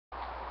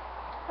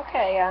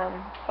Okay,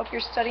 hope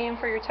you're studying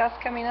for your test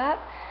coming up.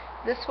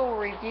 This will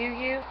review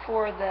you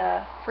for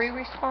the free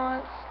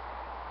response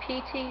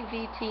PT,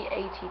 VT,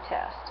 AT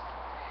test.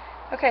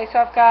 Okay, so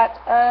I've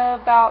got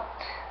about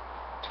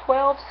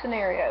 12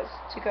 scenarios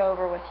to go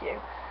over with you.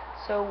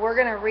 So we're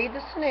going to read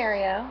the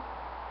scenario.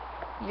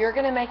 You're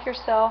going to make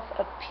yourself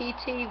a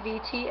PT,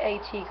 VT,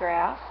 AT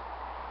graph.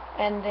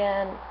 And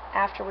then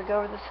after we go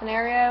over the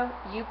scenario,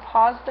 you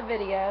pause the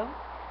video.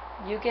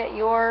 You get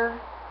your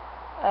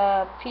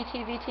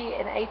PT, VT,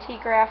 and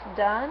AT graph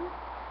done,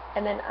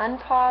 and then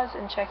unpause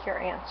and check your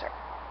answer.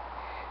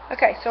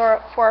 Okay, so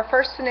for our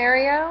first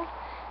scenario,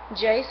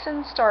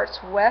 Jason starts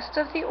west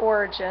of the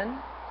origin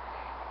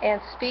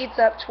and speeds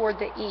up toward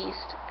the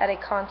east at a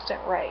constant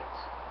rate.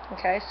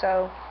 Okay,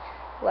 so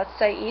let's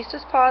say east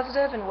is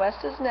positive and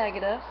west is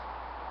negative.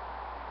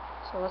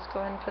 So let's go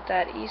ahead and put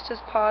that east is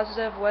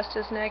positive, west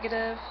is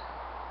negative,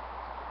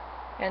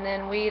 and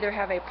then we either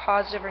have a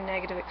positive or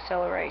negative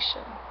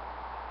acceleration.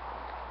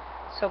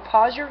 So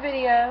pause your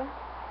video,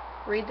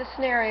 read the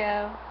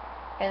scenario,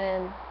 and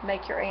then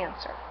make your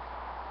answer.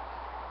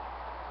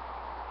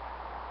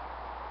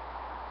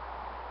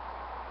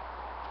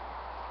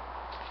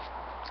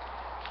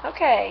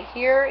 Okay,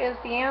 here is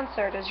the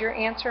answer. Does your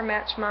answer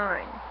match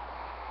mine?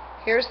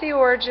 Here's the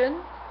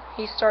origin.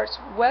 He starts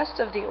west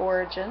of the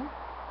origin,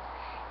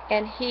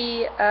 and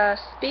he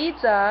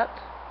speeds up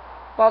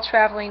while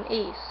traveling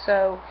east.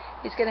 So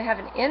he's going to have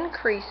an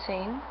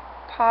increasing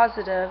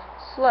positive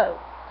slope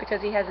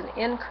because he has an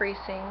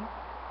increasing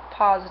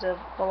positive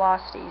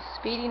velocity. He's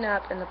speeding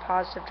up in the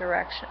positive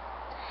direction.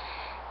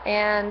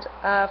 And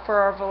for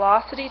our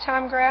velocity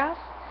time graph,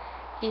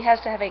 he has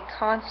to have a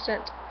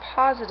constant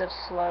positive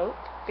slope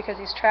because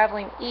he's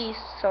traveling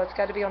east, so it's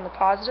got to be on the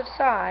positive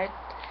side,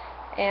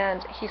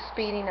 and he's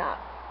speeding up.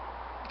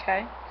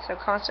 Okay, so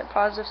constant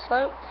positive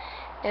slope.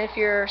 And if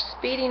you're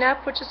speeding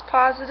up, which is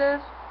positive,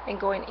 and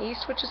going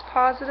east, which is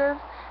positive,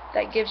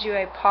 that gives you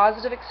a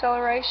positive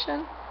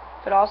acceleration,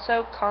 but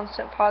also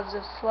constant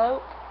positive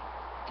slope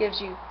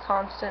gives you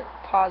constant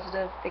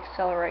positive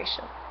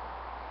acceleration.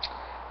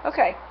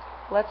 Okay,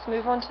 let's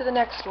move on to the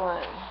next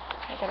one.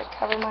 I gotta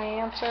cover my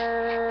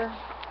answer.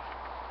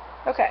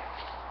 Okay,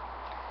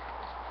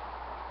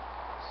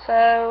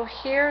 so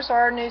here's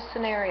our new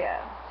scenario.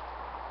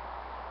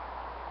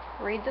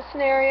 Read the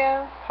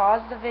scenario,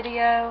 pause the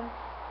video,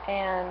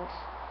 and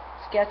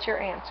sketch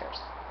your answers.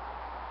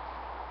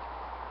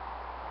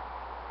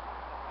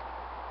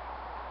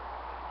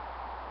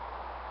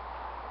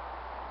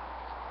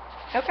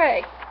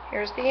 Okay,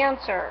 here's the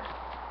answer.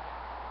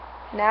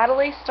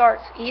 Natalie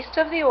starts east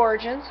of the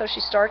origin, so she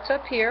starts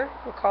up here,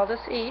 we'll call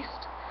this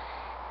east,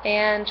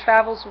 and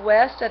travels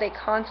west at a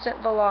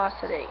constant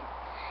velocity.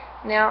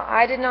 Now,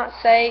 I did not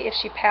say if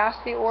she passed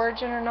the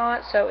origin or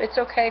not, so it's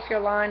okay if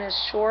your line is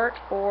short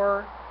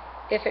or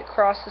if it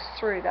crosses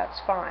through, that's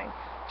fine.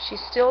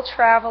 She's still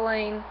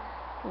traveling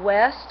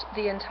west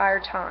the entire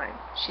time.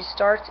 She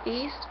starts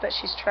east, but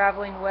she's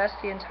traveling west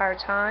the entire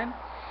time.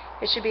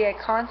 It should be a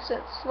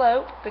constant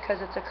slope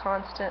because it's a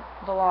constant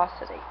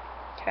velocity.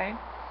 Okay.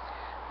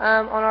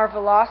 On our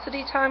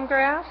velocity time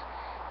graph,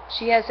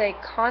 she has a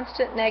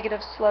constant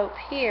negative slope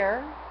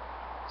here,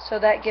 so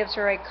that gives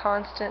her a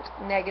constant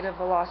negative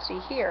velocity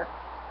here.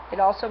 It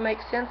also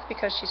makes sense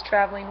because she's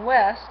traveling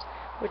west,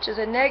 which is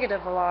a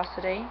negative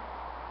velocity,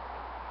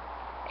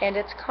 and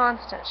it's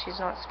constant. She's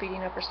not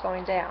speeding up or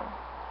slowing down.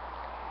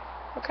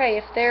 Okay,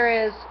 if there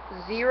is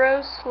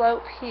zero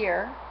slope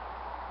here,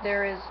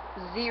 there is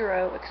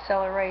zero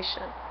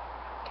acceleration.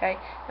 Okay,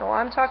 now while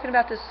I'm talking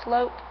about this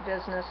slope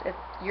business, if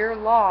you're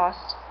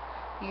lost,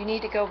 you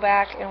need to go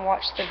back and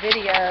watch the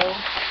video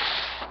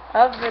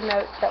of the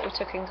notes that we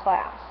took in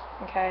class.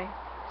 Okay,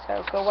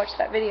 so go watch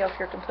that video if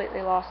you're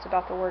completely lost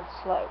about the word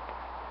slope.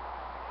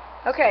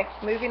 Okay,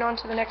 moving on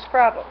to the next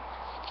problem.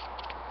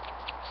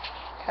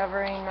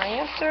 Covering my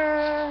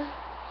answer.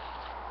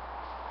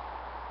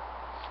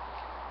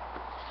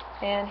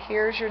 And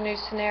here's your new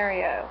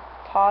scenario.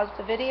 Pause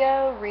the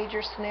video, read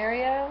your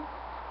scenario,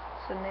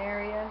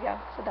 yeah,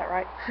 said that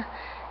right,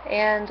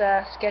 and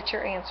sketch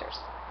your answers.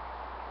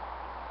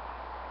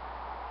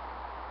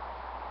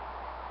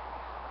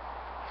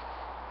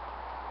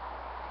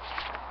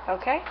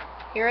 Okay,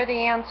 here are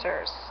the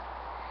answers.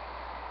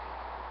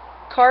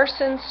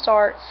 Carson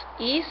starts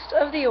east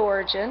of the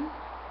origin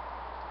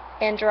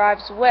and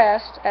drives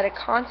west at a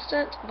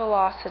constant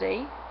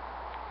velocity,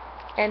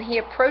 and he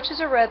approaches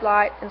a red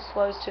light and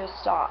slows to a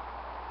stop.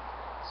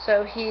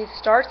 So he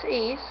starts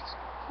east.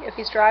 If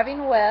he's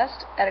driving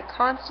west at a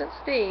constant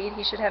speed,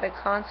 he should have a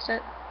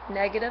constant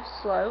negative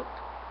slope,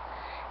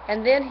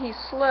 and then he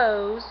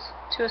slows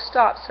to a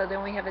stop. So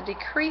then we have a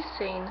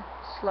decreasing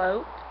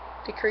slope,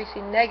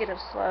 decreasing negative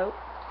slope,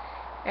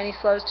 and he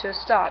slows to a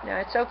stop. Now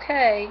it's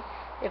okay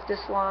if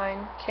this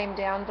line came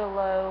down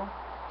below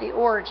the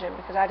origin,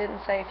 because I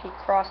didn't say if he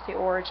crossed the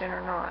origin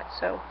or not,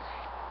 so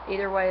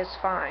either way is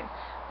fine.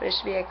 But it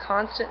should be a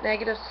constant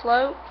negative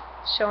slope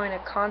showing a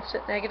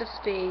constant negative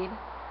speed,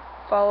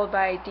 followed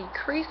by a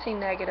decreasing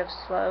negative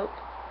slope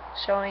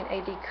showing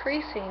a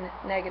decreasing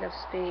negative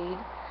speed,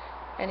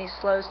 and he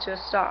slows to a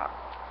stop.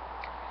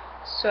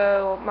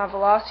 So my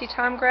velocity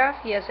time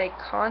graph, he has a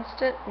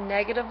constant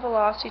negative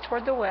velocity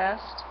toward the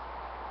west,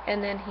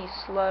 and then he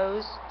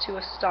slows to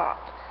a stop.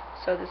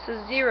 So this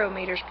is 0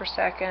 meters per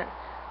second.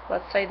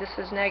 Let's say this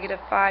is negative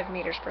 5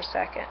 meters per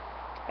second.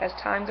 As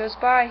time goes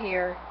by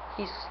here,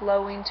 he's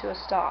slowing to a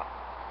stop.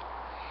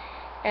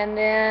 And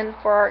then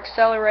for our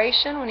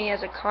acceleration, when he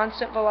has a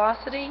constant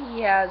velocity,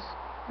 he has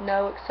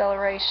no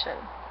acceleration.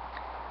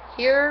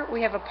 Here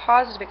we have a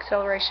positive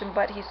acceleration,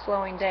 but he's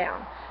slowing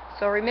down.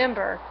 So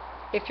remember,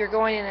 if you're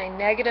going in a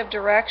negative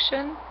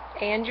direction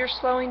and you're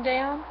slowing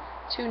down,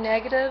 two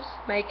negatives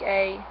make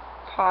a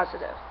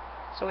positive.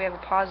 So we have a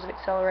positive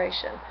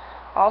acceleration.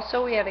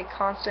 Also, we have a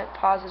constant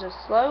positive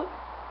slope,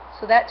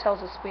 so that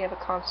tells us we have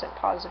a constant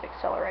positive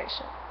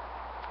acceleration.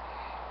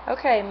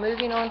 Okay,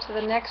 moving on to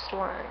the next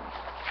one.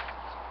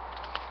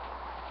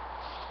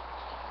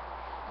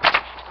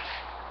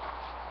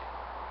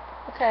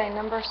 Okay,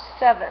 number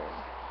 7.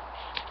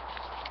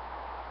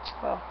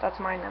 Well, that's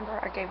my number.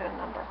 I gave it a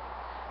number.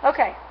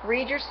 Okay,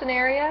 read your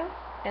scenario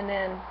and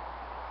then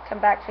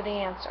come back for the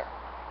answer.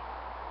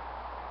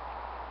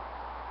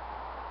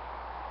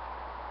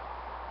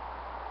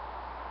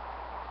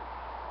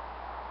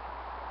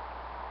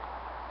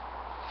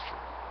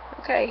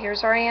 Okay,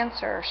 here's our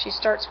answer. She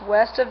starts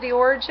west of the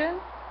origin,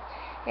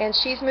 and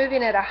she's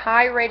moving at a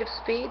high rate of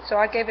speed, so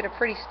I gave it a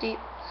pretty steep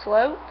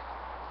slope.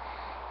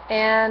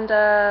 And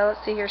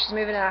let's see here, she's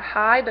moving at a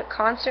high but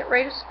constant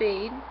rate of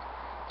speed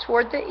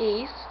toward the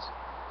east,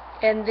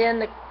 and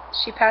then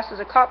she passes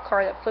a cop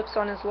car that flips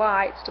on his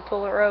lights to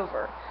pull her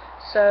over.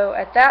 So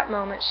at that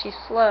moment she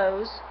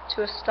slows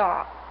to a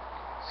stop.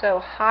 So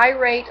high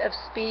rate of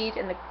speed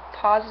in the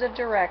positive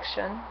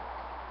direction,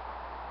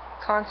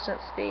 constant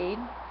speed,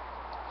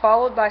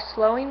 followed by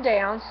slowing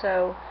down.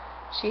 So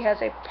she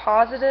has a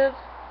positive,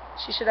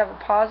 she should have a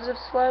positive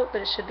slope,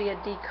 but it should be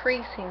a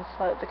decreasing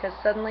slope because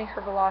suddenly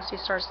her velocity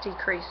starts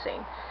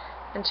decreasing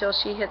until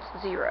she hits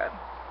 0.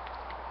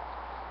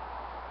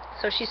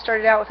 So she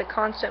started out with a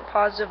constant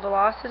positive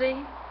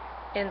velocity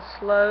and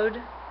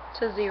slowed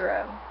to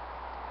 0.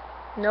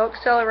 No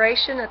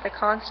acceleration at the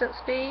constant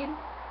speed,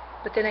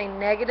 but then a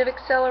negative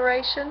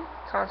acceleration,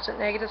 constant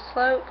negative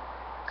slope,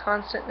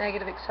 constant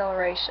negative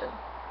acceleration.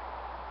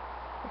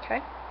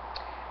 Okay?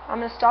 I'm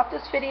going to stop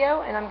this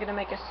video and I'm going to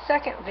make a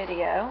second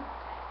video,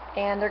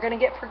 and they're going to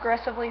get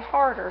progressively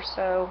harder,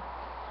 so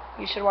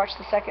you should watch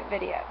the second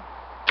video.